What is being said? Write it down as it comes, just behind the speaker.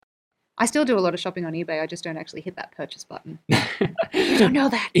I still do a lot of shopping on eBay. I just don't actually hit that purchase button. You don't know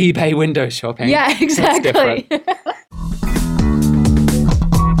that. eBay window shopping. Yeah, exactly.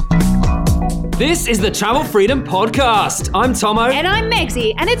 This is the Travel Freedom Podcast. I'm Tomo. And I'm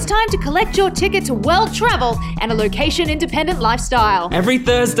Megsy, and it's time to collect your ticket to world travel and a location-independent lifestyle. Every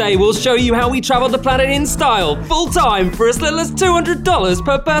Thursday, we'll show you how we travel the planet in style, full-time, for as little as $200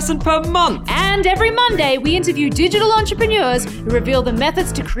 per person per month. And every Monday, we interview digital entrepreneurs who reveal the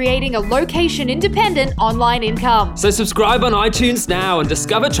methods to creating a location-independent online income. So subscribe on iTunes now and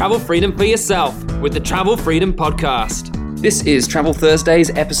discover travel freedom for yourself with the Travel Freedom Podcast. This is Travel Thursdays,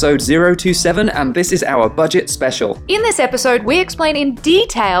 episode 027, and this is our budget special. In this episode, we explain in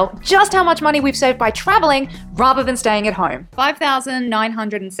detail just how much money we've saved by traveling rather than staying at home.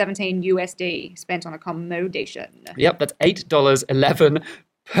 $5,917 USD spent on accommodation. Yep, that's $8.11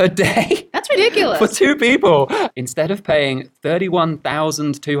 per day. That's ridiculous. For two people. Instead of paying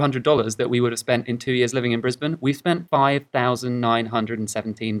 $31,200 that we would have spent in 2 years living in Brisbane, we spent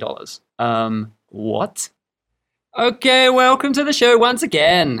 $5,917. What? Okay, welcome to the show once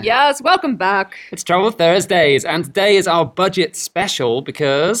again. Yes, welcome back. It's Travel Thursdays, and today is our budget special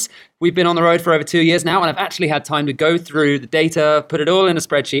because we've been on the road for over 2 years now, and I've actually had time to go through the data, put it all in a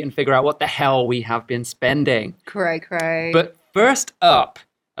spreadsheet, and figure out what the hell we have been spending. Cray. But first up,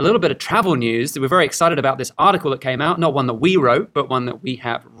 a little bit of travel news. We're very excited about this article that came out, not one that we wrote, but one that we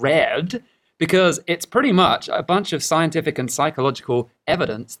have read, because it's pretty much a bunch of scientific and psychological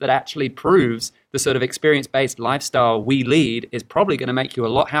evidence that actually proves the sort of experience-based lifestyle we lead is probably going to make you a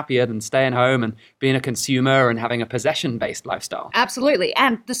lot happier than staying home and being a consumer and having a possession-based lifestyle. Absolutely.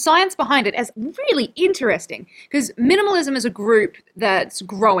 And the science behind it is really interesting because minimalism is a group that's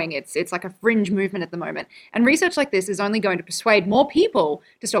growing. It's like a fringe movement at the moment. And research like this is only going to persuade more people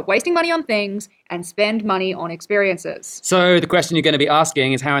to stop wasting money on things and spend money on experiences. So the question you're going to be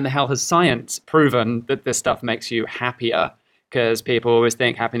asking is how in the hell has science proven that this stuff makes you happier? Because people always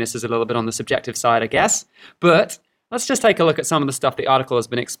think happiness is a little bit on the subjective side, I guess. But let's just take a look at some of the stuff the article has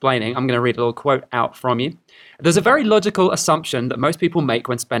been explaining. I'm going to read a little quote out from you. There's a very logical assumption that most people make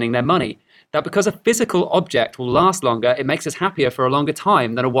when spending their money, that because a physical object will last longer, it makes us happier for a longer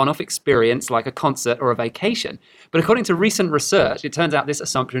time than a one-off experience like a concert or a vacation. But according to recent research, it turns out this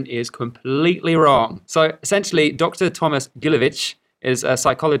assumption is completely wrong. So essentially, Dr. Thomas Gilovich is a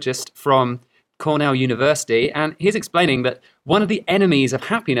psychologist from Cornell University, and he's explaining that one of the enemies of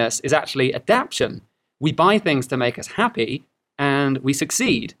happiness is actually adaptation. We buy things to make us happy, and we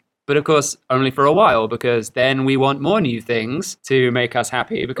succeed. But of course, only for a while, because then we want more new things to make us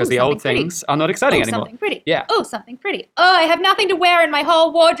happy, because the old things are not exciting anymore. Something pretty. Yeah. Oh, something pretty. Oh, I have nothing to wear in my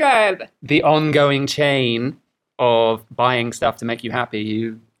whole wardrobe. The ongoing chain of buying stuff to make you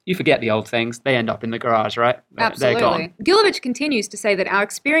happy, you forget the old things. They end up in the garage, right? Absolutely. They're gone. Gilovich continues to say that our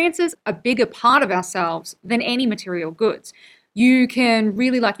experiences are a bigger part of ourselves than any material goods. You can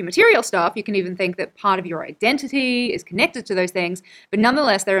really like your material stuff. You can even think that part of your identity is connected to those things, but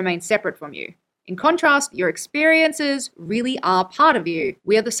nonetheless, they remain separate from you. In contrast, your experiences really are part of you.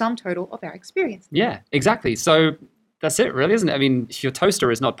 We are the sum total of our experiences. Yeah, exactly. So that's it, really, isn't it? I mean, your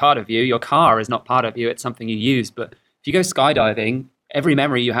toaster is not part of you. Your car is not part of you. It's something you use. But if you go skydiving, every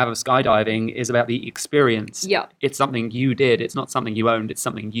memory you have of skydiving is about the experience. Yeah. It's something you did. It's not something you owned. It's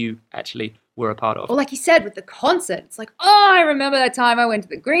something you actually were a part of. Or like you said with the concert, it's like, oh, I remember that time I went to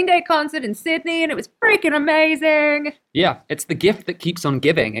the Green Day concert in Sydney and it was freaking amazing. Yeah, it's the gift that keeps on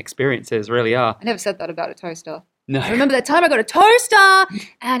giving. Experiences really are. I never said that about a toaster. No. I remember that time I got a toaster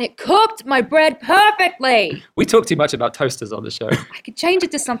and it cooked my bread perfectly. We talk too much about toasters on the show. I could change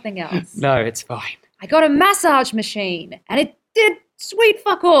it to something else. No, it's fine. I got a massage machine and it did sweet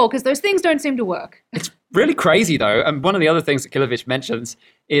fuck all because those things don't seem to work. It's really crazy though. And one of the other things that Gilovich mentions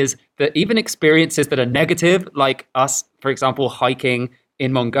is that even experiences that are negative, like us, for example, hiking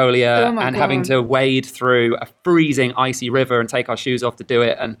in Mongolia and having to wade through a freezing icy river and take our shoes off to do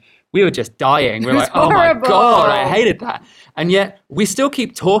it. And we were just dying. We're like, oh my God, I hated that. And yet we still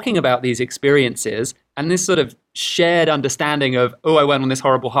keep talking about these experiences and this sort of shared understanding of, oh, I went on this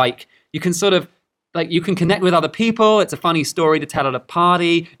horrible hike. You can sort of, like, you can connect with other people. It's a funny story to tell at a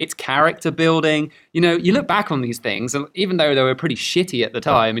party. It's character building. You know, you look back on these things, and even though they were pretty shitty at the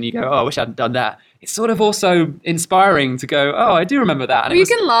time, and you go, oh, I wish I hadn't done that. It's sort of also inspiring to go, oh, I do remember that. And well, you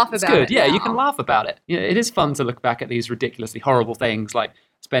can laugh about it. Good. Yeah, now. you can laugh about it. You know, it is fun to look back at these ridiculously horrible things, like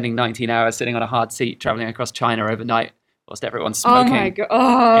spending 19 hours sitting on a hard seat traveling across China overnight, whilst everyone's Oh smoking my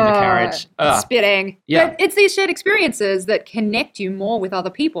god! in the carriage. Spitting. Yeah. But it's these shared experiences that connect you more with other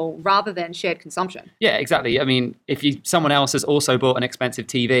people rather than shared consumption. Yeah, exactly. I mean, if someone else has also bought an expensive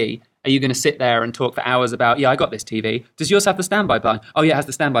TV, are you going to sit there and talk for hours about, yeah, I got this TV. Does yours have the standby button? Oh, yeah, it has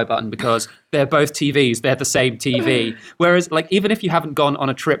the standby button because they're both TVs. They're the same TV. Whereas, like, even if you haven't gone on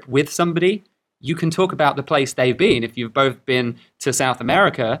a trip with somebody, you can talk about the place they've been. If you've both been to South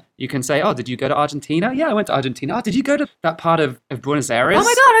America, you can say, oh, did you go to Argentina? Yeah, I went to Argentina. Oh, did you go to that part of Buenos Aires? Oh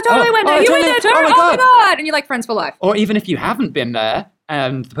my god, I totally went there. You went there too? Oh my God. And you're like friends for life. Or even if you haven't been there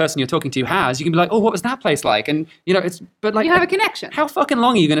and the person you're talking to has, you can be like, oh, what was that place like? And, you know, but like, You have a connection. how fucking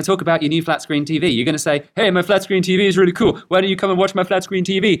long are you going to talk about your new flat screen TV? You're going to say, hey, my flat screen TV is really cool. Why don't you come and watch my flat screen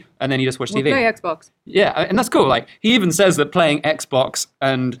TV? And then you just watch We'll TV. play Xbox. Yeah, and that's cool. Like, he even says that playing Xbox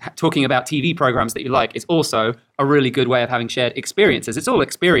and talking about TV programs that you like is also a really good way of having shared experiences. It's all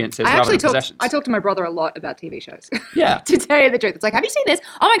experiences rather than possessions. I talked to my brother a lot about TV shows. Yeah. To tell you the truth. It's like, have you seen this?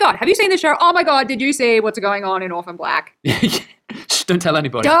 Oh my god, have you seen this show? Oh my god, did you see what's going on in Orphan Black? Shh, don't tell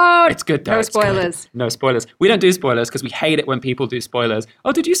anybody. Don't. It's good though. No It's good. spoilers. No spoilers. We don't do spoilers because we hate it when people do spoilers.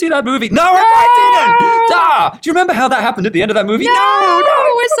 Oh, did you see that movie? No, I didn't. Ah, do you remember how that happened at the end of that movie?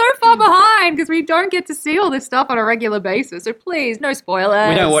 No, we're so far behind because we don't get to see all this stuff on a regular basis. So please, no spoilers.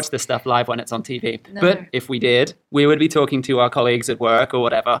 We don't watch this stuff live when it's on TV. No. But if we did, we would be talking to our colleagues at work or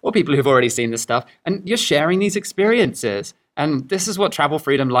whatever, or people who've already seen this stuff, and you're sharing these experiences. And this is what Travel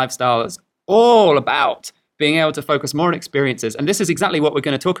Freedom Lifestyle is all about, being able to focus more on experiences. And this is exactly what we're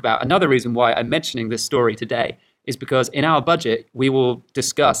going to talk about. Another reason why I'm mentioning this story today is because in our budget, we will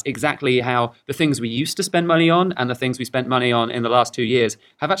discuss exactly how the things we used to spend money on and the things we spent money on in the last 2 years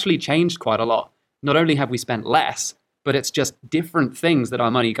have actually changed quite a lot. Not only have we spent less, but it's just different things that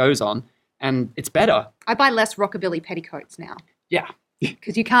our money goes on, and it's better. I buy less rockabilly petticoats now Yeah.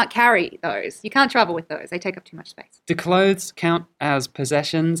 because you can't carry those. You can't travel with those. They take up too much space. Do clothes count as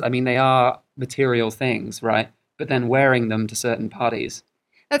possessions? I mean, they are material things, right? But then wearing them to certain parties.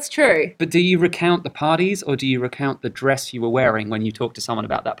 That's true. But do you recount the parties or do you recount the dress you were wearing when you talk to someone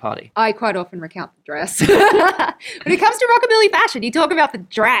about that party? I quite often recount the dress. When it comes to rockabilly fashion, you talk about the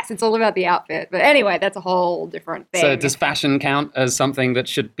dress. It's all about the outfit. But anyway, that's a whole different thing. So does fashion count as something that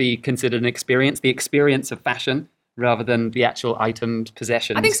should be considered an experience, the experience of fashion, rather than the actual itemed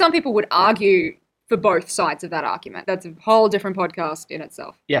possessions? I think some people would argue for both sides of that argument. That's a whole different podcast in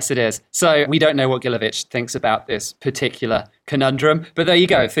itself. Yes, it is. So we don't know what Gilovich thinks about this particular conundrum, but there you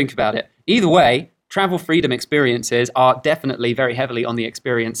go. Think about it. Either way, travel freedom experiences are definitely very heavily on the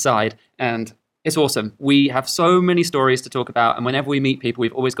experience side, and it's awesome. We have so many stories to talk about, and whenever we meet people,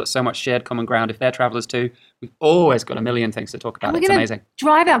 we've always got so much shared common ground. If they're travelers too, we've always got a million things to talk about. And we're It's gonna amazing.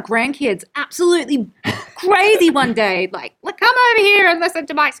 drive our grandkids absolutely crazy one day. Like, look, come over here and listen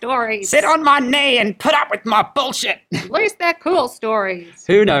to my stories. Sit on my knee and put up with my bullshit. At least they're cool stories.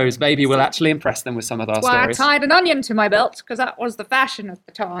 Who knows? Maybe we'll actually impress them with some of our That's why stories. I tied an onion to my belt, because that was the fashion at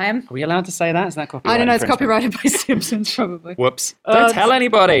the time. Are we allowed to say that? Is that copyright? I don't know, it's infringement? copyrighted by Simpsons, probably. Whoops. Don't tell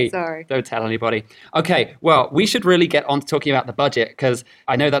anybody. Sorry. Don't tell anybody. Okay, well, we should really get on to talking about the budget because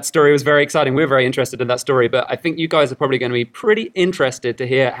I know that story was very exciting. We're very interested in that story, but I think you guys are probably going to be pretty interested to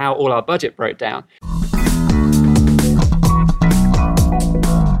hear how all our budget broke down.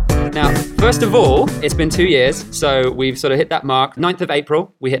 Now, first of all, it's been 2 years, so we've sort of hit that mark. 9th of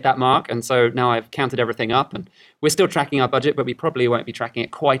April, we hit that mark, and so now I've counted everything up, and we're still tracking our budget, but we probably won't be tracking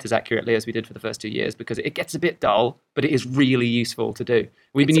it quite as accurately as we did for the first 2 years because it gets a bit dull, but it is really useful to do.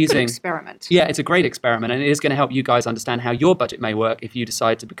 We've been It's a good using... experiment. Yeah, it's a great experiment, and it is going to help you guys understand how your budget may work if you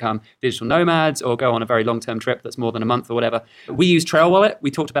decide to become digital nomads or go on a very long-term trip that's more than a month or whatever. We use Trail Wallet.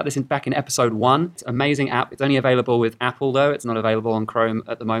 We talked about this back in episode 1. It's an amazing app. It's only available with Apple, though. It's not available on Chrome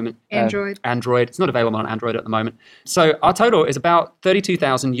at the moment. Android. Android. It's not available on Android at the moment. So our total is about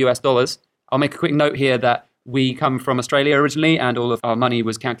 32,000 US dollars. I'll make a quick note here that we come from Australia originally, and all of our money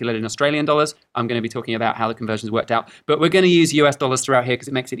was calculated in Australian dollars. I'm going to be talking about how the conversions worked out. But we're going to use US dollars throughout here because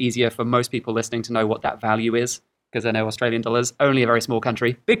it makes it easier for most people listening to know what that value is. Because I know Australian dollars, only a very small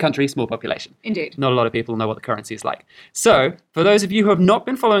country, big country, small population. Indeed. Not a lot of people know what the currency is like. So, for those of you who have not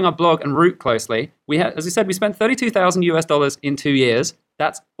been following our blog and route closely, as I said, we spent 32,000 US dollars in 2 years.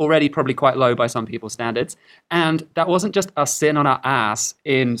 That's already probably quite low by some people's standards. And that wasn't just us sitting on our ass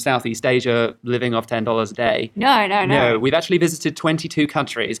in Southeast Asia living off $10 a day. No. We've actually visited 22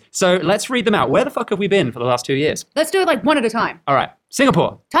 countries. So let's read them out. Where the fuck have we been for the last 2 years? Let's do it like one at a time. All right.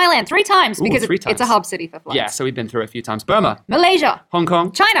 Singapore. Thailand, 3 times, Ooh, because 3 it's times. a hub city for flights. Yeah, so we've been through it a few times. Burma. Malaysia. Hong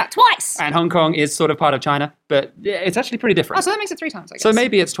Kong. China, twice. And Hong Kong is sort of part of China, but it's actually pretty different. Oh, so that makes it 3 times, I guess. So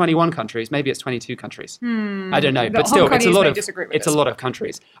maybe it's 21 countries, maybe it's 22 countries. I don't know, but Hong still, it's a Kongese lot may of disagree with it's a this. lot of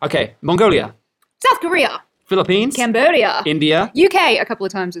countries. Okay, Mongolia, South Korea. Philippines, Cambodia. India, UK a couple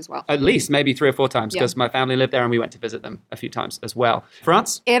of times as well. at least maybe 3 or 4 times Yeah. because my family lived there and we went to visit them a few times as well.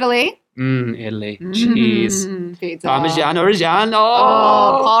 France, Italy. Italy, cheese, Pizza. Parmigiano Reggiano.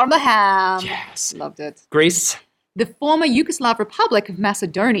 Oh, Parma ham. Yes. Loved it. Greece, The former Yugoslav Republic of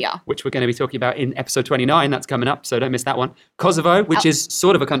Macedonia. which we're going to be talking about in episode 29. That's coming up, so don't miss that one. Kosovo, which is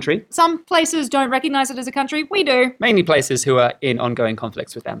sort of a country. Some places don't recognize it as a country. We do. Mainly places who are in ongoing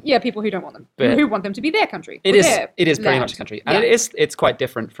conflicts with them. Yeah, people who don't want them. But who want them to be their country. It or is. their It is pretty land. much a country, and Yeah. it's quite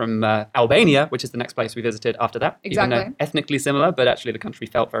different from Albania, which is the next place we visited after that. Even Exactly. though ethnically similar, but actually the country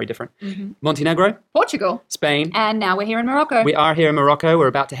felt very different. Mm-hmm. Montenegro, Portugal. Spain. And now we're here in Morocco. We are here in Morocco. We're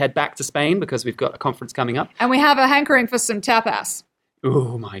about to head back to Spain because we've got a conference coming up. And we have a hankering for some tapas.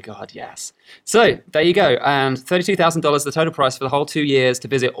 Oh my God, yes. So there you go. And $32,000, the total price for the whole 2 years to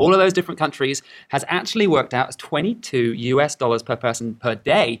visit all of those different countries, has actually worked out as $22 per person per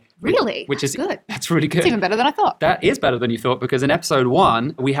day. Really? Which is That's good. That's really good. It's even better than I thought. That is better than you thought because in episode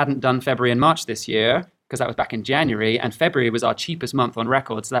 1, we hadn't done February and March this year because that was back in January, and February was our cheapest month on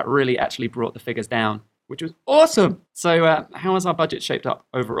record. So that really actually brought the figures down, which was awesome. So how has our budget shaped up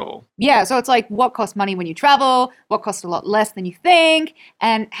overall? Yeah, so it's like what costs money when you travel, what costs a lot less than you think,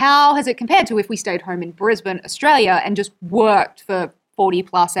 and how has it compared to if we stayed home in Brisbane, Australia, and just worked for 40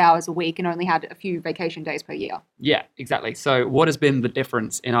 plus hours a week and only had a few vacation days per year? Yeah, exactly. So what has been the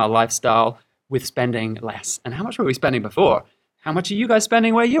difference in our lifestyle with spending less? And how much were we spending before? How much are you guys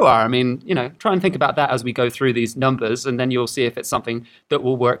spending where you are? I mean, try and think about that as we go through these numbers, and then you'll see if it's something that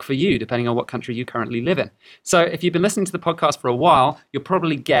will work for you, depending on what country you currently live in. So if you've been listening to the podcast for a while, you'll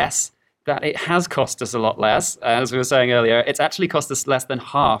probably guess that it has cost us a lot less. As we were saying earlier, it's actually cost us less than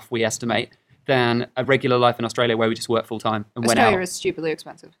half, we estimate, than a regular life in Australia where we just work full time and went out. Australia is stupidly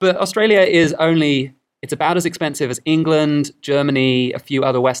expensive. But Australia is it's about as expensive as England, Germany, a few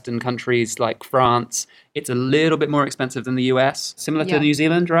other Western countries like France. It's a little bit more expensive than the US, similar Yeah. to New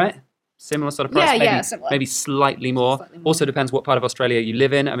Zealand, right? Similar sort of price. Yeah, similar. Maybe slightly more. Slightly more. Also depends what part of Australia you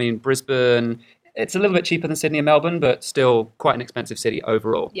live in. I mean, Brisbane, it's a little bit cheaper than Sydney and Melbourne, but still quite an expensive city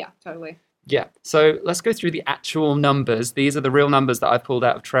overall. Yeah, totally. Yeah. So let's go through the actual numbers. These are the real numbers that I've pulled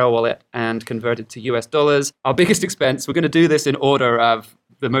out of Trail Wallet and converted to US dollars. Our biggest expense, we're going to do this in order of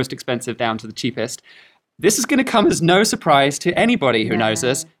the most expensive down to the cheapest. This is going to come as no surprise to anybody who knows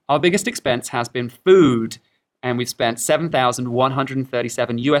us. Our biggest expense has been food, and we've spent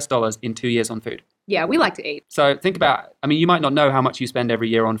 $7,137 in 2 years on food. Yeah, we like to eat. So think about, you might not know how much you spend every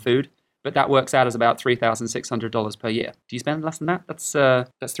year on food, but that works out as about $3,600 per year. Do you spend less than that? That's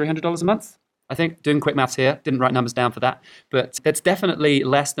 $300 a month. I think, doing quick maths here, didn't write numbers down for that, but that's definitely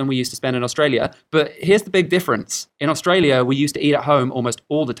less than we used to spend in Australia. But here's the big difference. In Australia, we used to eat at home almost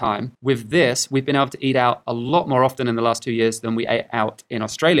all the time. With this, we've been able to eat out a lot more often in the last 2 years than we ate out in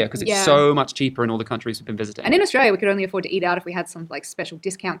Australia because it's so much cheaper in all the countries we've been visiting. And in Australia, we could only afford to eat out if we had some like special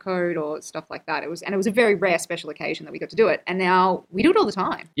discount code or stuff like that. It was a very rare special occasion that we got to do it. And now we do it all the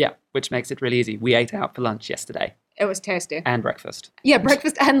time. Yeah, which makes it really easy. We ate out for lunch yesterday. It was tasty. And breakfast. Yeah,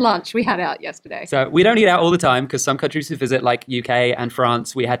 breakfast and lunch we had out yesterday. So we don't eat out all the time because some countries we visit, like UK and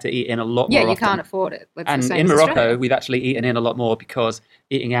France, we had to eat in a lot more Yeah, you often. can't afford it. That's the And same in as Morocco, Australia. we've actually eaten in a lot more because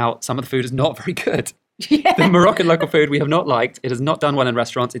eating out, some of the food is not very good. Yeah. The Moroccan local food we have not liked. It has not done well in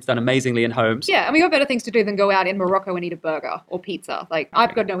restaurants. It's done amazingly in homes. Yeah, and we got better things to do than go out in Morocco and eat a burger or pizza. Like,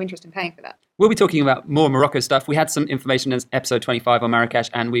 I've got no interest in paying for that. We'll be talking about more Morocco stuff. We had some information in episode 25 on Marrakesh,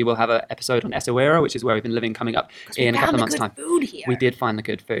 and we will have an episode on Essaouira, which is where we've been living, coming up in a couple of months' time. Food here. We did find the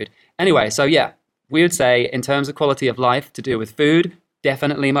good food. Anyway, so yeah, we would say in terms of quality of life to do with food,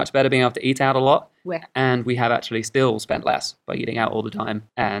 definitely much better being able to eat out a lot. Where? And we have actually still spent less by eating out all the time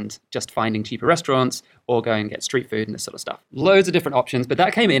and just finding cheaper restaurants or going and get street food and this sort of stuff. Loads of different options, but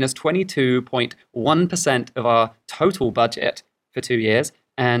that came in as 22.1% of our total budget for 2 years.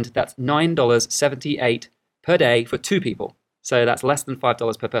 And that's $9.78 per day for 2 people. So that's less than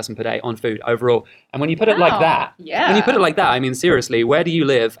 $5 per person per day on food overall. And when you put it like that, when you put it like that, I mean, seriously, where do you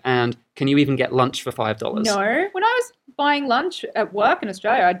live and can you even get lunch for $5? No. When I was buying lunch at work in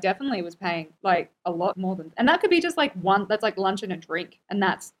Australia, I definitely was paying like a lot more than, and that could be just like that's like lunch and a drink. And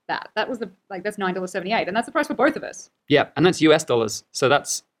that's that. That was that's $9.78. And that's the price for both of us. Yeah. And that's US dollars. So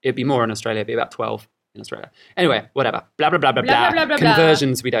it'd be more in Australia. It'd be about 12 in Australia. Anyway, whatever. Blah, blah, blah, blah, Blah, blah. blah, blah, blah,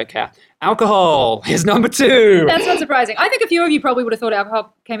 Conversions, we don't care. Alcohol is number 2. That's not surprising. I think a few of you probably would have thought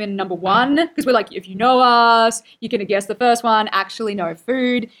alcohol came in number 1 because we're like, if you know us, you can guess the first one. Actually, no,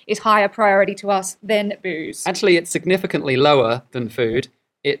 food is higher priority to us than booze. Actually, it's significantly lower than food.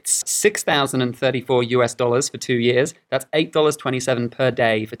 It's $6,034 for 2 years. That's $8.27 per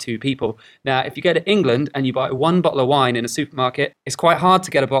day for 2 people. Now, if you go to England and you buy one bottle of wine in a supermarket, it's quite hard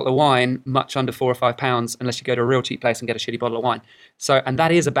to get a bottle of wine much under £4 or £5 unless you go to a real cheap place and get a shitty bottle of wine. So, and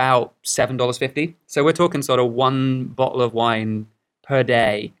that is about $7.50. So we're talking sort of one bottle of wine per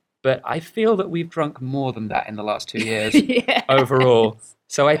day. But I feel that we've drunk more than that in the last 2 years overall.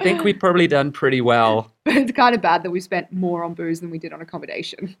 So I think we've probably done pretty well. But it's kind of bad that we spent more on booze than we did on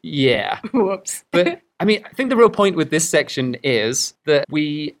accommodation. Yeah. Whoops. But I mean, I think the real point with this section is that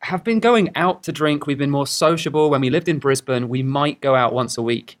we have been going out to drink. We've been more sociable. When we lived in Brisbane, we might go out once a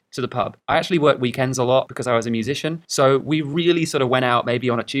week to the pub. I actually worked weekends a lot because I was a musician. So we really sort of went out maybe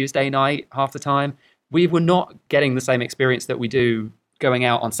on a Tuesday night half the time. We were not getting the same experience that we do going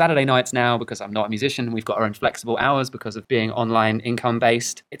out on Saturday nights now because I'm not a musician. We've got our own flexible hours because of being online income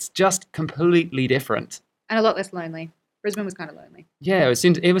based. It's just completely different. And a lot less lonely. Brisbane was kind of lonely. Yeah,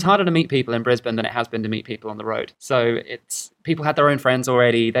 it was harder to meet people in Brisbane than it has been to meet people on the road. So people had their own friends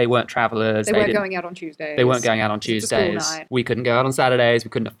already. They weren't travelers. They weren't going out on Tuesdays. They weren't going out on Tuesdays. We couldn't go out on Saturdays.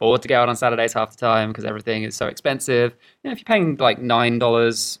 We couldn't afford to go out on Saturdays half the time because everything is so expensive. If you're paying like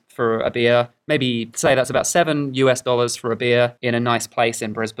 $9 for a beer, maybe say that's about $7 for a beer in a nice place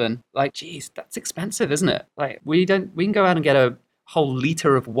in Brisbane. Like, geez, that's expensive, isn't it? Like, we can go out and get a whole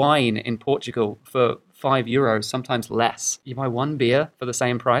liter of wine in Portugal for €5, sometimes less. You buy one beer for the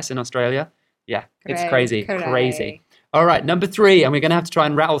same price in Australia. Yeah, it's crazy. All right, number 3, and we're going to have to try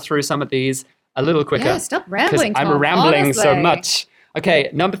and rattle through some of these a little quicker. Yeah, stop rambling, Tom, I'm rambling honestly. so much. Okay,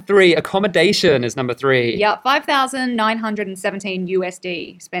 number 3, accommodation is number 3. Yeah,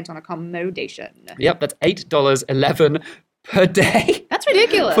 $5,917 spent on accommodation. Yep, that's $8.11 per day. That's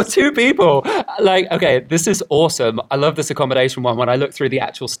ridiculous. For 2 people. Like, okay, this is awesome. I love this accommodation one. When I looked through the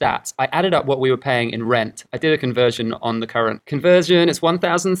actual stats, I added up what we were paying in rent. I did a conversion on the current conversion. It's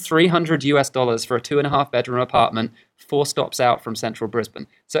 $1,300 for a 2.5 bedroom apartment, 4 stops out from central Brisbane.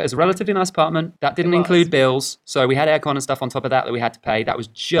 So it's a relatively nice apartment. That didn't include bills. So we had aircon and stuff on top of that we had to pay. That was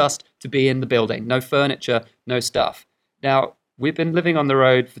just to be in the building. No furniture, no stuff. Now, we've been living on the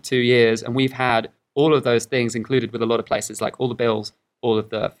road for 2 years and we've had all of those things included with a lot of places, like all the bills, all of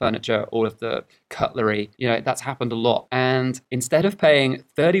the furniture, all of the cutlery. That's happened a lot. And instead of paying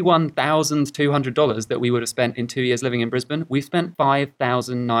 $31,200 that we would have spent in 2 years living in Brisbane, we spent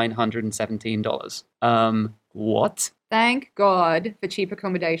 $5,917. What? Thank God for cheap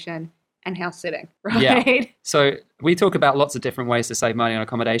accommodation and house sitting, right? Yeah. So we talk about lots of different ways to save money on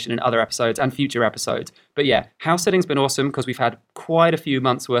accommodation in other episodes and future episodes. But yeah, house sitting's been awesome because we've had quite a few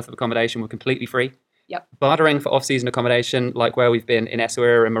months worth of accommodation. We're completely free. Yep. Bartering for off-season accommodation, like where we've been in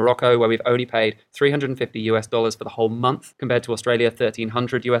Essaouira in Morocco, where we've only paid $350 for the whole month, compared to Australia,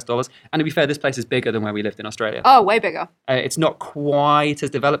 $1,300. And to be fair, this place is bigger than where we lived in Australia. Oh, way bigger. It's not quite as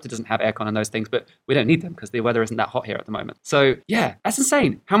developed. It doesn't have aircon and those things, but we don't need them because the weather isn't that hot here at the moment. So yeah, that's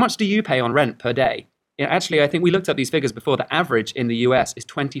insane. How much do you pay on rent per day? Actually, I think we looked up these figures before. The average in the US is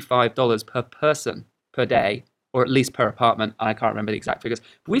 $25 per person per day, or at least per apartment. I can't remember the exact figures.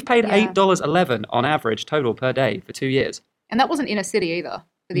 But we've paid $8.11 on average total per day for 2 years. And that wasn't inner city either.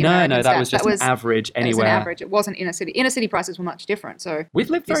 No, that was just an average anywhere. It was an average. It wasn't inner city. Inner city prices were much different. So we've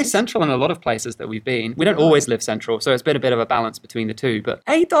lived very central in a lot of places that we've been. We don't always live central, so it's been a bit of a balance between the two. But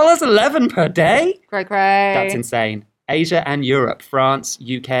 $8.11 per day? Cray. That's insane. Asia and Europe, France,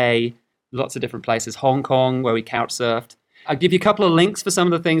 UK, lots of different places. Hong Kong, where we couch surfed. I'll give you a couple of links for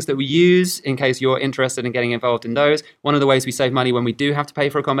some of the things that we use in case you're interested in getting involved in those. One of the ways we save money when we do have to pay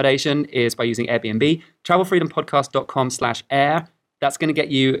for accommodation is by using Airbnb. TravelFreedomPodcast.com/air. That's going to get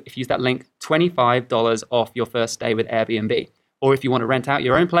you, if you use that link, $25 off your first stay with Airbnb. Or if you want to rent out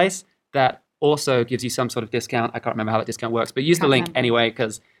your own place, that also gives you some sort of discount. I can't remember how that discount works, but use the link anyway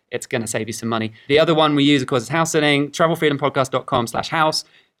because it's going to save you some money. The other one we use, of course, is house sitting. TravelFreedomPodcast.com/house.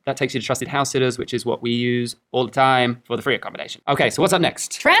 That takes you to Trusted House Sitters, which is what we use all the time for the free accommodation. Okay, so what's up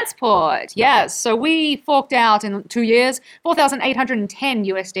next? Transport. Yes. So we forked out in 2 years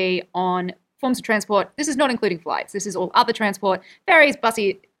 $4,810 on forms of transport. This is not including flights. This is all other transport. Ferries,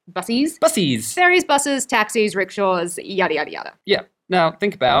 buses. Ferries, buses, taxis, rickshaws, yada, yada, yada. Yeah. Now,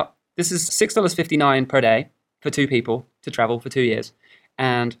 think about this is $6.59 per day for 2 people to travel for 2 years.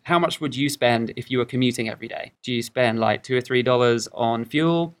 And how much would you spend if you were commuting every day? Do you spend like $2 or $3 on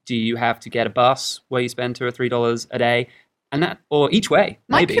fuel? Do you have to get a bus where you spend $2 or $3 a day? And that, or each way,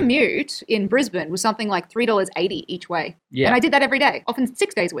 My maybe. commute in Brisbane was something like $3.80 each way. Yeah. And I did that every day, often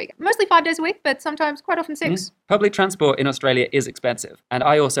 6 days a week. Mostly 5 days a week, but sometimes quite often 6. Public transport in Australia is expensive. And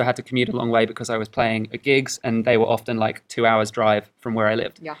I also had to commute a long way because I was playing at gigs and they were often like 2 hours drive from where I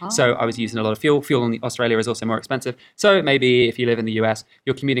lived. Yaha. So I was using a lot of fuel. Fuel in Australia is also more expensive. So maybe if you live in the US,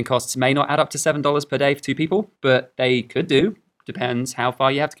 your commuting costs may not add up to $7 per day for 2 people, but they could do. Depends how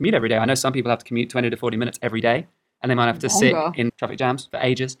far you have to commute every day. I know some people have to commute 20 to 40 minutes every day. And they might have to sit Longer. in traffic jams for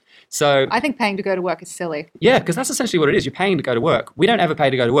ages. So, I think paying to go to work is silly. yeah, because that's essentially what it is. You're paying to go to work. We don't ever pay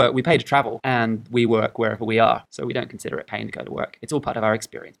to go to work. We pay to travel. And we work wherever we are. So we don't consider it paying to go to work. It's all part of our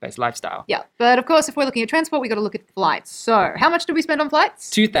experience-based lifestyle. Yeah, but of course, if we're looking at transport, we got to look at flights. So, how much did we spend on flights?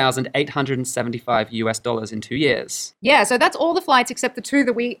 $2,875 in 2 years. Yeah, so that's all the flights except the 2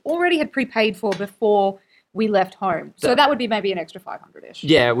 that we already had prepaid for before we left home. So that would be maybe an extra 500-ish.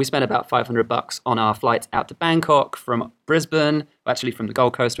 Yeah, we spent about $500 on our flights out to Bangkok from Brisbane, actually from the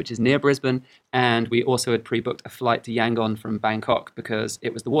Gold Coast, which is near Brisbane. And we also had pre-booked a flight to Yangon from Bangkok because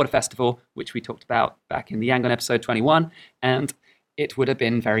it was the water festival, which we talked about back in the Yangon episode 21. And it would have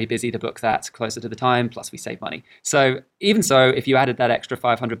been very busy to book that closer to the time, plus we save money. So even so, if you added that extra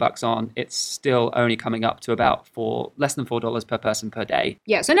 $500 on, it's still only coming up to about less than $4 per person per day.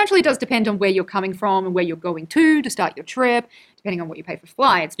 Yeah, so naturally it does depend on where you're coming from and where you're going to start your trip, depending on what you pay for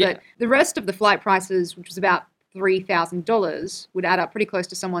flights. But the rest of the flight prices, which was about $3,000, would add up pretty close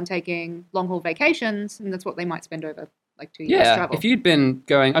to someone taking long-haul vacations, and that's what they might spend over like 2 years travel. If you'd been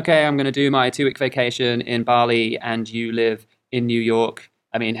going, okay, I'm going to do my 2-week vacation in Bali, and you live in New York,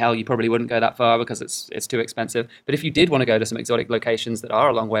 I mean, hell, you probably wouldn't go that far because it's too expensive. But if you did want to go to some exotic locations that are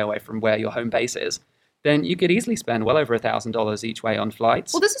a long way away from where your home base is, then you could easily spend well over $1,000 each way on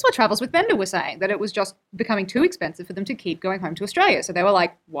flights. Well, this is what Travels with Bender were saying, that it was just becoming too expensive for them to keep going home to Australia. So they were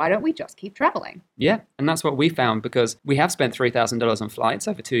like, why don't we just keep traveling? Yeah, and that's what we found because we have spent $3,000 on flights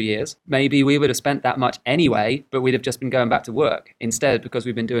over 2 years. Maybe we would have spent that much anyway, but we'd have just been going back to work instead because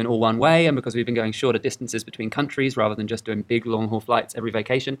we've been doing all one way and because we've been going shorter distances between countries rather than just doing big long-haul flights every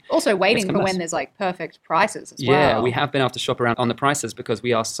vacation. Also waiting for when there's like perfect prices as well. Yeah, we have been able to shop around on the prices because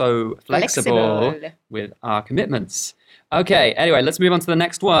we are so flexible. With our commitments. Okay, anyway, let's move on to the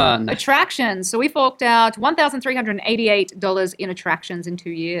next one. Attractions. So we forked out $1,388 in attractions in 2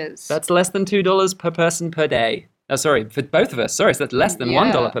 years. That's less than $2 per person per day. Oh, sorry, for both of us. Sorry, so that's less than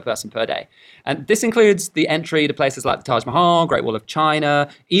 $1 per person per day. And this includes the entry to places like the Taj Mahal, Great Wall of China,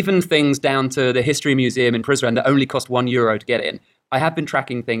 even things down to the History Museum in Prizren that only cost €1 to get in. I have been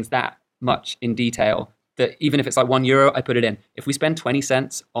tracking things that much in detail that even if it's like €1, I put it in. If we spend 20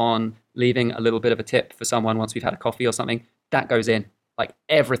 cents on leaving a little bit of a tip for someone once we've had a coffee or something, that goes in. Like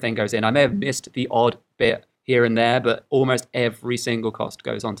everything goes in. I may have missed the odd bit here and there, but almost every single cost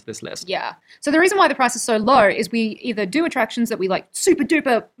goes onto this list. Yeah. So the reason why the price is so low is we either do attractions that we like super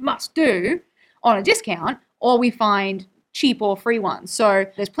duper must do on a discount, or we find cheap or free ones. So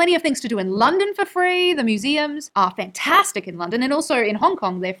there's plenty of things to do in London for free. The museums are fantastic in London, and also in Hong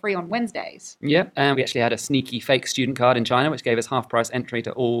Kong, they're free on Wednesdays. Yeah, and we actually had a sneaky fake student card in China, which gave us half price entry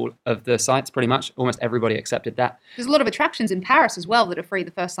to all of the sites, pretty much. Almost everybody accepted that. There's a lot of attractions in Paris as well that are free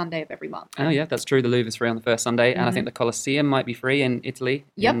the first Sunday of every month. Oh yeah, that's true. The Louvre is free on the first Sunday, and I think the Colosseum might be free in Italy,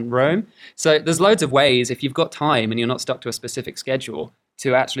 in Rome. So there's loads of ways, if you've got time and you're not stuck to a specific schedule,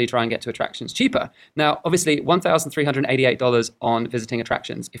 to actually try and get to attractions cheaper. Now, obviously, $1,388 on visiting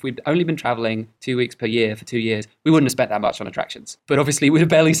attractions. If we'd only been traveling 2 weeks per year for 2 years, we wouldn't have spent that much on attractions. But obviously, we'd have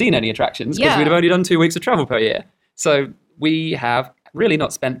barely seen any attractions because we'd have only done 2 weeks of travel per year. So we have really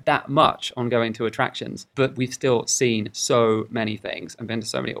not spent that much on going to attractions, but we've still seen so many things and been to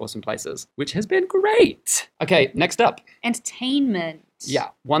so many awesome places, which has been great. Okay, next up. Entertainment. Yeah,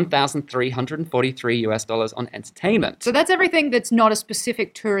 $1,343 on entertainment. So that's everything that's not a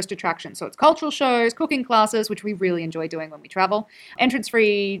specific tourist attraction. So it's cultural shows, cooking classes, which we really enjoy doing when we travel,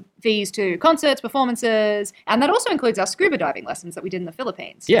 entrance-free fees to concerts, performances, and that also includes our scuba diving lessons that we did in the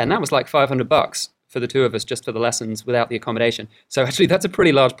Philippines. Yeah, and that was like $500 for the two of us just for the lessons without the accommodation. So actually that's a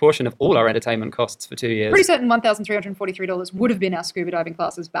pretty large portion of all our entertainment costs for 2 years. Pretty certain $1,343 would have been our scuba diving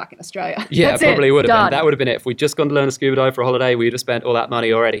classes back in Australia. Yeah, That's probably it. would have Done. been. That would have been it. If we'd just gone to learn to scuba dive for a holiday, we'd have spent all that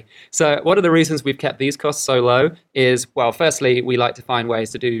money already. So one of the reasons we've kept these costs so low is, well, firstly, we like to find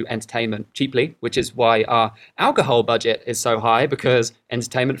ways to do entertainment cheaply, which is why our alcohol budget is so high, because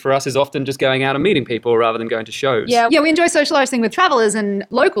Entertainment for us is often just going out and meeting people rather than going to shows. Yeah, we enjoy socializing with travelers and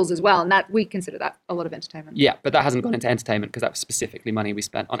locals as well, and that we consider that a lot of entertainment. Yeah, but that hasn't gone into entertainment because that was specifically money we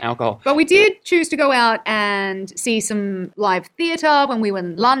spent on alcohol. But we did choose to go out and see some live theatre when we were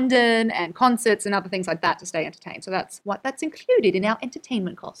in London and concerts and other things like that to stay entertained. So that's included in our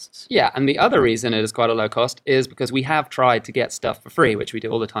entertainment costs. Yeah, and the other reason it is quite a low cost is because we have tried to get stuff for free, which we do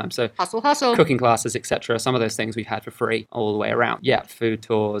all the time. So Hustle. cooking classes, etc. Some of those things we've had for free all the way around. Yeah, food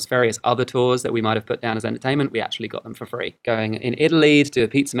tours, various other tours that we might have put down as entertainment, we actually got them for free. Going in Italy to do a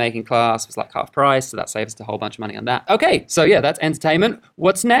pizza making class was like half price, so that saves us a whole bunch of money on that. Okay, so yeah, that's entertainment.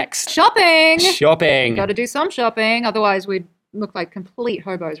 What's next? Shopping! Shopping. Got to do some shopping, otherwise we'd look like complete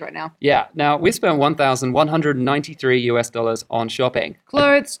hobos right now. Yeah, now we spent $1,193 on shopping.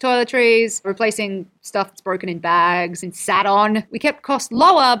 Clothes, toiletries, replacing stuff that's broken in bags and sat on. We kept costs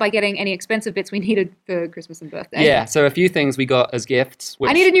lower by getting any expensive bits we needed for Christmas and birthday. Yeah, so a few things we got as gifts.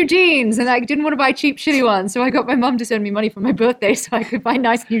 I needed new jeans and I didn't want to buy cheap, shitty ones. So I got my mum to send me money for my birthday so I could buy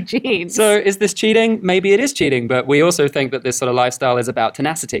nice new jeans. So is this cheating? Maybe it is cheating, but we also think that this sort of lifestyle is about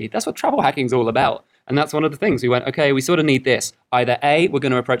tenacity. That's what travel hacking is all about. And that's one of the things. We went, okay, we sort of need this. Either A, we're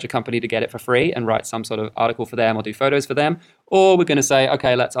going to approach a company to get it for free and write some sort of article for them or do photos for them, or we're going to say,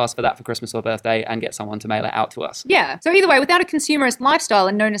 okay, let's ask for that for Christmas or birthday and get someone to mail it out to us. Yeah. So either way, without a consumerist lifestyle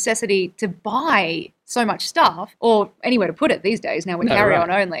and no necessity to buy so much stuff, or anywhere to put it these days, now we're carry-on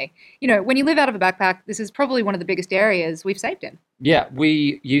only. You know, when you live out of a backpack, this is probably one of the biggest areas we've saved in. Yeah,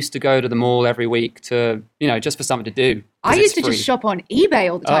 we used to go to the mall every week to, just for something to do. I used to just shop on eBay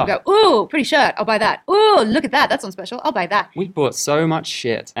all the time. Go, ooh, pretty shirt, I'll buy that. Ooh, look at that, that's on special, I'll buy that. We bought so much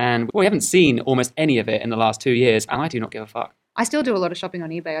shit, and we haven't seen almost any of it in the last 2 years, and I do not give a fuck. I still do a lot of shopping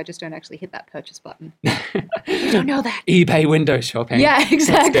on eBay. I just don't actually hit that purchase button. You don't know that. eBay window shopping. Yeah,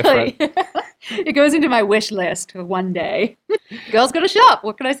 exactly. It goes into my wish list for one day. Girls got to shop.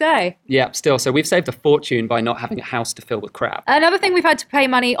 What can I say? Yeah, still. So we've saved a fortune by not having a house to fill with crap. Another thing we've had to pay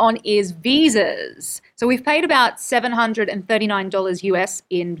money on is visas. So we've paid about $739 US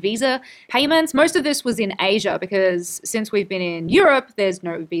in visa payments. Most of this was in Asia because since we've been in Europe, there's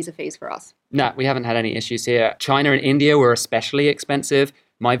no visa fees for us. No, we haven't had any issues here. China and India were especially expensive.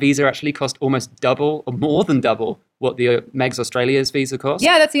 My visa actually cost almost double or more than double what the Meg's Australia's visa cost.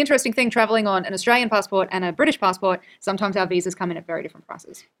 Yeah, that's the interesting thing, traveling on an Australian passport and a British passport. Sometimes our visas come in at very different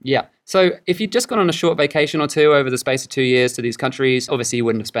prices. Yeah. So if you'd just gone on a short vacation or two over the space of 2 years to these countries, obviously you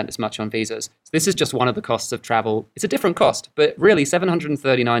wouldn't have spent as much on visas. So this is just one of the costs of travel. It's a different cost, but really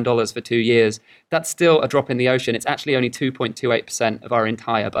 $739 for 2 years, that's still a drop in the ocean. It's actually only 2.28% of our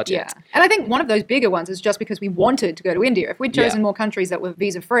entire budget. Yeah. And I think one of those bigger ones is just because we wanted to go to India. If we'd chosen more countries that were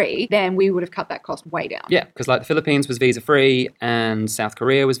visa-free, then we would have cut that cost way down. Yeah, because like the Philippines was visa-free and South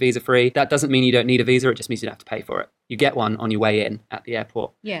Korea was visa-free. That doesn't mean you don't need a visa. It just means you don't have to pay for it. You get one on your way in at the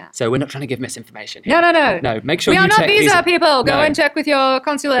airport. Yeah. So we're not trying to give misinformation here. No. No, make sure we you check are not visa people. Go No. and check with your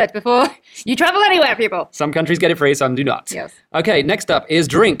consulate before you travel anywhere, people. Some countries get it free, some do not. Yes. Okay, next up is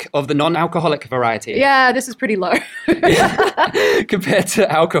drink of the non-alcoholic variety. Yeah, this is pretty low. Compared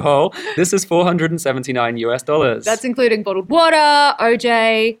to alcohol, this is $479 US. That's including bottled water,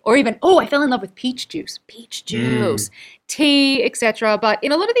 OJ, or even, I fell in love with peach juice. Tea, etc. But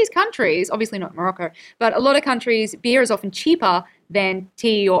in a lot of these countries, obviously not Morocco, but a lot of countries, beer is often cheaper than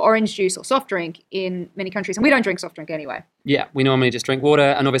tea or orange juice or soft drink in many countries. And we don't drink soft drink anyway. Yeah, we normally just drink water.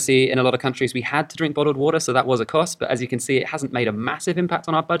 And obviously in a lot of countries, we had to drink bottled water. So that was a cost. But as you can see, it hasn't made a massive impact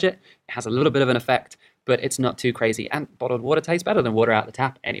on our budget. It has a little bit of an effect, but it's not too crazy. And bottled water tastes better than water out the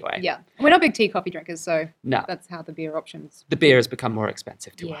tap anyway. Yeah. We're not big tea, coffee drinkers. So No. that's how the beer options. The beer has become more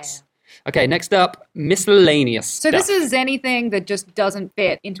expensive to us. Okay, next up, miscellaneous So stuff. this is anything that just doesn't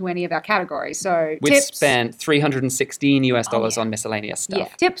fit into any of our categories. So We've tips. spent $316 US on miscellaneous stuff.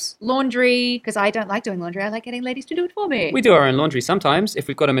 Yeah. Tips, laundry, because I don't like doing laundry. I like getting ladies to do it for me. We do our own laundry sometimes. If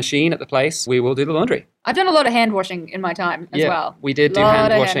we've got a machine at the place, we will do the laundry. I've done a lot of hand washing in my time as well. We did do Lot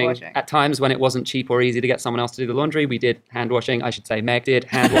hand of washing. At times when it wasn't cheap or easy to get someone else to do the laundry, we did hand washing. I should say Meg did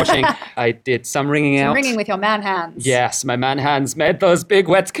hand washing. I did some wringing out. Ringing with your man hands. Yes, my man hands made those big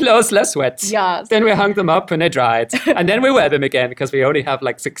wet clothes less wet. Yes. Then we hung them up and they dried. And then we wear them again because we only have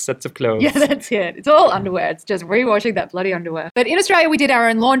like 6 sets of clothes. Yeah, that's it. It's all underwear. It's just rewashing that bloody underwear. But in Australia, we did our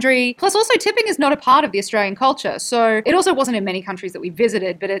own laundry. Plus, also, tipping is not a part of the Australian culture. So it also wasn't in many countries that we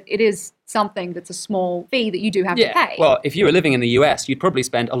visited, but it is something that's a small fee that you do have to pay. Well, if you were living in the US, you'd probably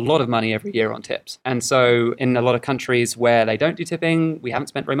spend a lot of money every year on tips. And so in a lot of countries where they don't do tipping, we haven't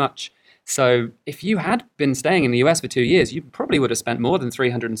spent very much. So if you had been staying in the US for 2 years, you probably would have spent more than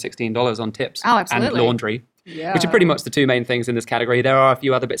 $316 on tips Oh, absolutely. and laundry. Yeah. which are pretty much the two main things in this category. There are a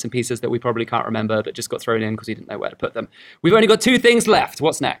few other bits and pieces that we probably can't remember that just got thrown in because we didn't know where to put them. We've only got two things left.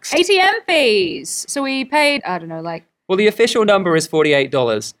 What's next? ATM fees. So we paid, I don't know, like, Well, the official number is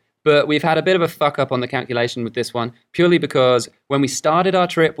 $48, but we've had a bit of a fuck up on the calculation with this one, purely because when we started our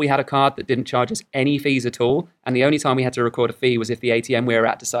trip, we had a card that didn't charge us any fees at all, and the only time we had to record a fee was if the ATM we were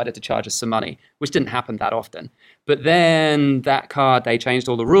at decided to charge us some money, which didn't happen that often. But then that card, they changed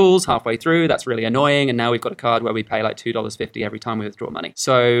all the rules halfway through. That's really annoying, and now we've got a card where we pay like $2.50 every time we withdraw money.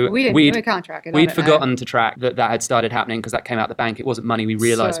 So we can't track it. I we'd don't know. forgotten to track that had started happening because that came out the bank. It wasn't money we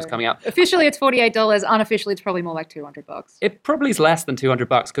realized was coming out. Officially, it's $48. Unofficially, it's probably more like $200. It probably is less than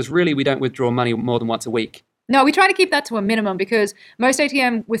 $200 because really we don't withdraw money more than once a week. No, we try to keep that to a minimum because most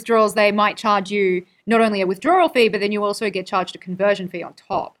ATM withdrawals, they might charge you not only a withdrawal fee, but then you also get charged a conversion fee on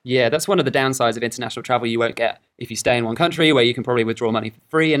top. Yeah, that's one of the downsides of international travel you won't get if you stay in one country where you can probably withdraw money for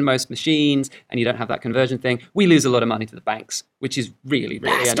free in most machines and you don't have that conversion thing. We lose a lot of money to the banks, which is really,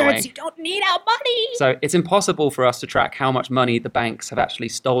 really annoying. You don't need our money. So it's impossible for us to track how much money the banks have actually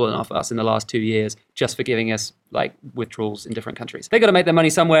stolen off us in the last 2 years just for giving us like withdrawals in different countries. They got to make their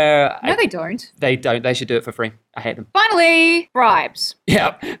money somewhere. No, they don't. They don't. They should do it for free. I hate them. Finally, bribes.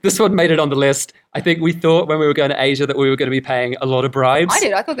 Yeah, this one made it on the list. I think we thought when we were going to Asia that we were going to be paying a lot of bribes. I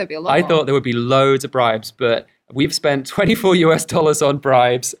did. I thought there'd be a lot I more. thought there would be loads of bribes, but we've spent $24 on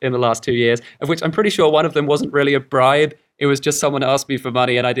bribes in the last 2 years, of which I'm pretty sure one of them wasn't really a bribe. It was just someone asked me for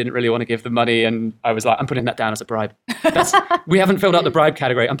money and I didn't really want to give them money. And I was like, I'm putting that down as a bribe. We haven't filled out the bribe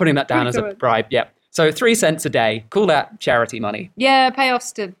category. I'm putting that down as a bribe. Yep. So 3 cents a day. Call that charity money. Yeah,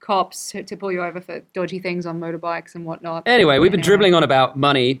 payoffs to cops to pull you over for dodgy things on motorbikes and whatnot. Anyway, we've been dribbling on about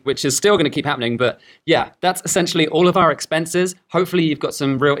money, which is still going to keep happening. But yeah, that's essentially all of our expenses. Hopefully you've got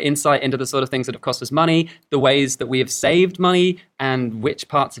some real insight into the sort of things that have cost us money, the ways that we have saved money, and which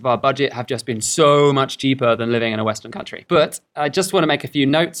parts of our budget have just been so much cheaper than living in a Western country. But I just want to make a few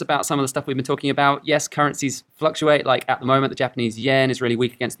notes about some of the stuff we've been talking about. Yes, currencies fluctuate. Like at the moment, the Japanese yen is really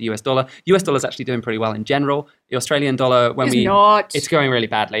weak against the US dollar. US dollar is actually doing pretty well in general. The Australian dollar, it's going really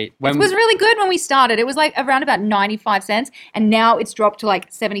badly. It was really good when we started. It was like around about 95 cents, and now it's dropped to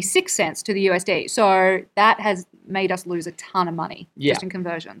like 76 cents to the USD. So that has made us lose a ton of money just in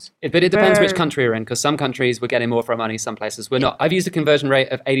conversions. But it depends which country you're in, because some countries we're getting more for our money, some places we're not. I've used a conversion rate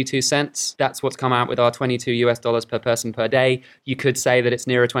of 82 cents. That's what's come out with our $22 per person per day. You could say that it's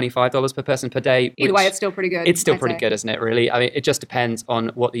nearer $25 per person per day. Either way, it's still pretty good. It's still pretty good, isn't it, really? I mean, it just depends on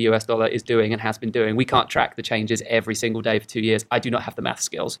what the US dollar is doing and has been doing. We can't track the changes every single day for 2 years. I do not have the math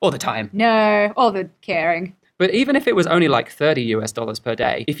skills or the time. No, or the caring. But even if it was only like $30 per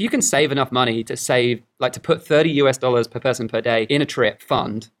day, if you can save enough money to to put $30 per person per day in a trip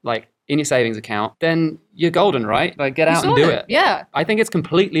fund, like in your savings account, then you're golden, right? Like get out and do it. Yeah. I think it's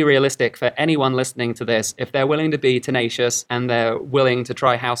completely realistic for anyone listening to this, if they're willing to be tenacious and they're willing to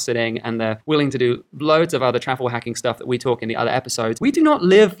try house sitting and they're willing to do loads of other travel hacking stuff that we talk in the other episodes. We do not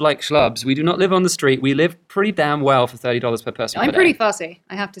live like schlubs. We do not live on the street. We live pretty damn well for $30 per person per I'm day. pretty fussy,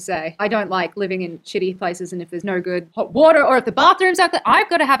 I have to say. I don't like living in shitty places, and if there's no good hot water or if the bathroom's out there, I've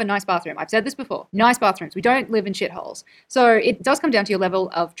got to have a nice bathroom. I've said this before. Nice bathrooms. We don't live in shitholes. So it does come down to your level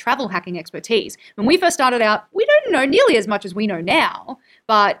of travel hacking expertise. When we first started out, we don't know nearly as much as we know now,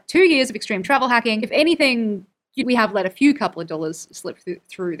 but 2 years of extreme travel hacking, if anything, we have let a few couple of dollars slip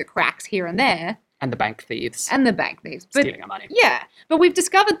through the cracks here and there. And the bank thieves. But, stealing our money. Yeah, but we've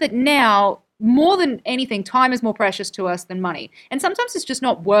discovered that now, more than anything, time is more precious to us than money. And sometimes it's just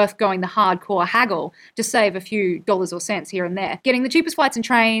not worth going the hardcore haggle to save a few dollars or cents here and there. Getting the cheapest flights and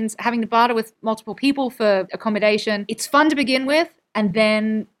trains, having to barter with multiple people for accommodation. It's fun to begin with, and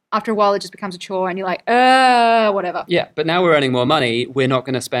then after a while, it just becomes a chore and you're like, whatever. Yeah, but now we're earning more money. We're not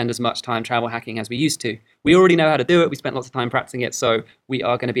going to spend as much time travel hacking as we used to. We already know how to do it. We spent lots of time practicing it. So we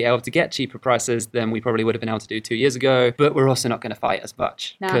are going to be able to get cheaper prices than we probably would have been able to do 2 years ago. But we're also not going to fight as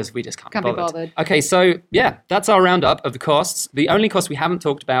much because we just can't be bothered. Okay, so yeah, that's our roundup of the costs. The only cost we haven't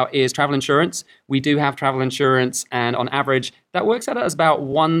talked about is travel insurance. We do have travel insurance, and on average, that works out as about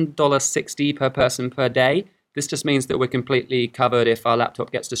 $1.60 per person per day. This just means that we're completely covered if our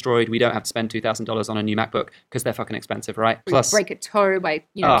laptop gets destroyed. We don't have to spend $2,000 on a new MacBook because they're fucking expensive, right? Plus, break a toe by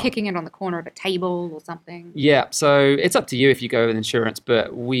kicking it on the corner of a table or something. Yeah, so it's up to you if you go with insurance,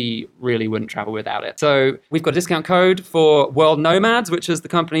 but we really wouldn't travel without it. So we've got a discount code for World Nomads, which is the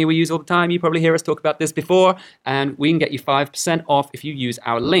company we use all the time. You probably hear us talk about this before, and we can get you 5% off if you use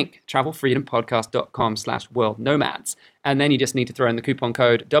our link, travelfreedompodcast.com/worldnomads. And then you just need to throw in the coupon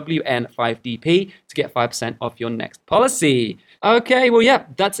code WN5DP to get 5% off your next policy. Okay, well, yeah,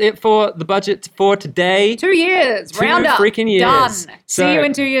 that's it for the budget for today. 2 years. 2 Round up. freaking years. Done. So- See you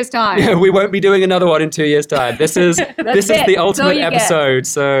in 2 years' time. Yeah, we won't be doing another one in 2 years' time. This is That's the it. That's all ultimate you get. episode.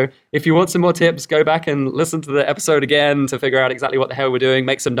 So if you want some more tips, go back and listen to the episode again to figure out exactly what the hell we're doing,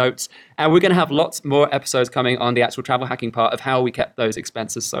 make some notes. And we're going to have lots more episodes coming on the actual travel hacking part of how we kept those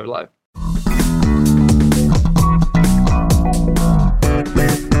expenses so low.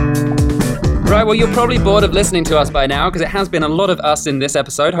 Right, well, you're probably bored of listening to us by now because it has been a lot of us in this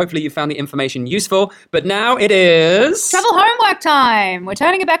episode. Hopefully you found the information useful. But now it is... Travel homework time. We're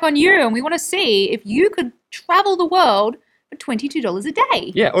turning it back on you, and we want to see if you could travel the world for $22 a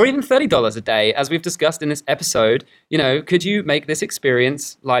day. Yeah, or even $30 a day. As we've discussed in this episode, could you make this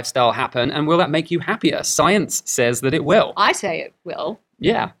experience lifestyle happen, and will that make you happier? Science says that it will. I say it will.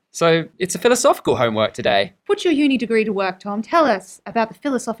 Yeah, so it's a philosophical homework today. Put your uni degree to work, Tom. Tell us about the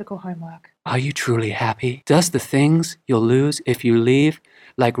philosophical homework. Are you truly happy? Does the things you'll lose if you leave,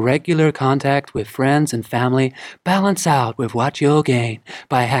 like regular contact with friends and family, balance out with what you'll gain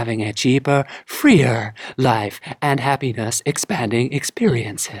by having a cheaper, freer life and happiness expanding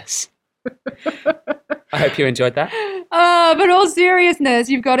experiences? I hope you enjoyed that. But all seriousness,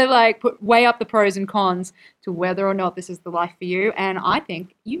 you've got to weigh up the pros and cons to whether or not this is the life for you. And I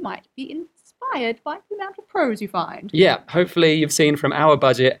think you might be inspired by the amount of pros you find. Yeah, hopefully you've seen from our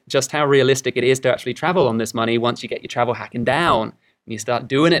budget just how realistic it is to actually travel on this money once you get your travel hacking down and you start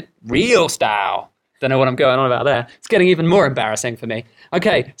doing it real style. Don't know what I'm going on about there. It's getting even more embarrassing for me.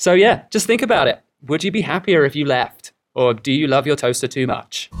 Okay, so yeah, just think about it. Would you be happier if you left? Or do you love your toaster too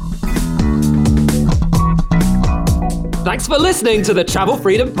much? Thanks for listening to the Travel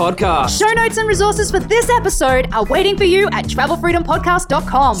Freedom Podcast. Show notes and resources for this episode are waiting for you at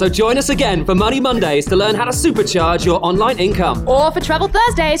travelfreedompodcast.com. So join us again for Money Mondays to learn how to supercharge your online income. Or for Travel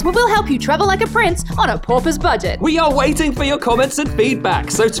Thursdays, where we'll help you travel like a prince on a pauper's budget. We are waiting for your comments and feedback,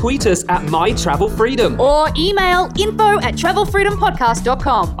 so tweet us at MyTravelFreedom. Or email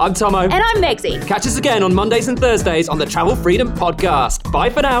info@travelfreedompodcast.com. I'm Tomo. And I'm Megsy. Catch us again on Mondays and Thursdays on the Travel Freedom Podcast. Bye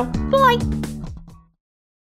for now. Bye.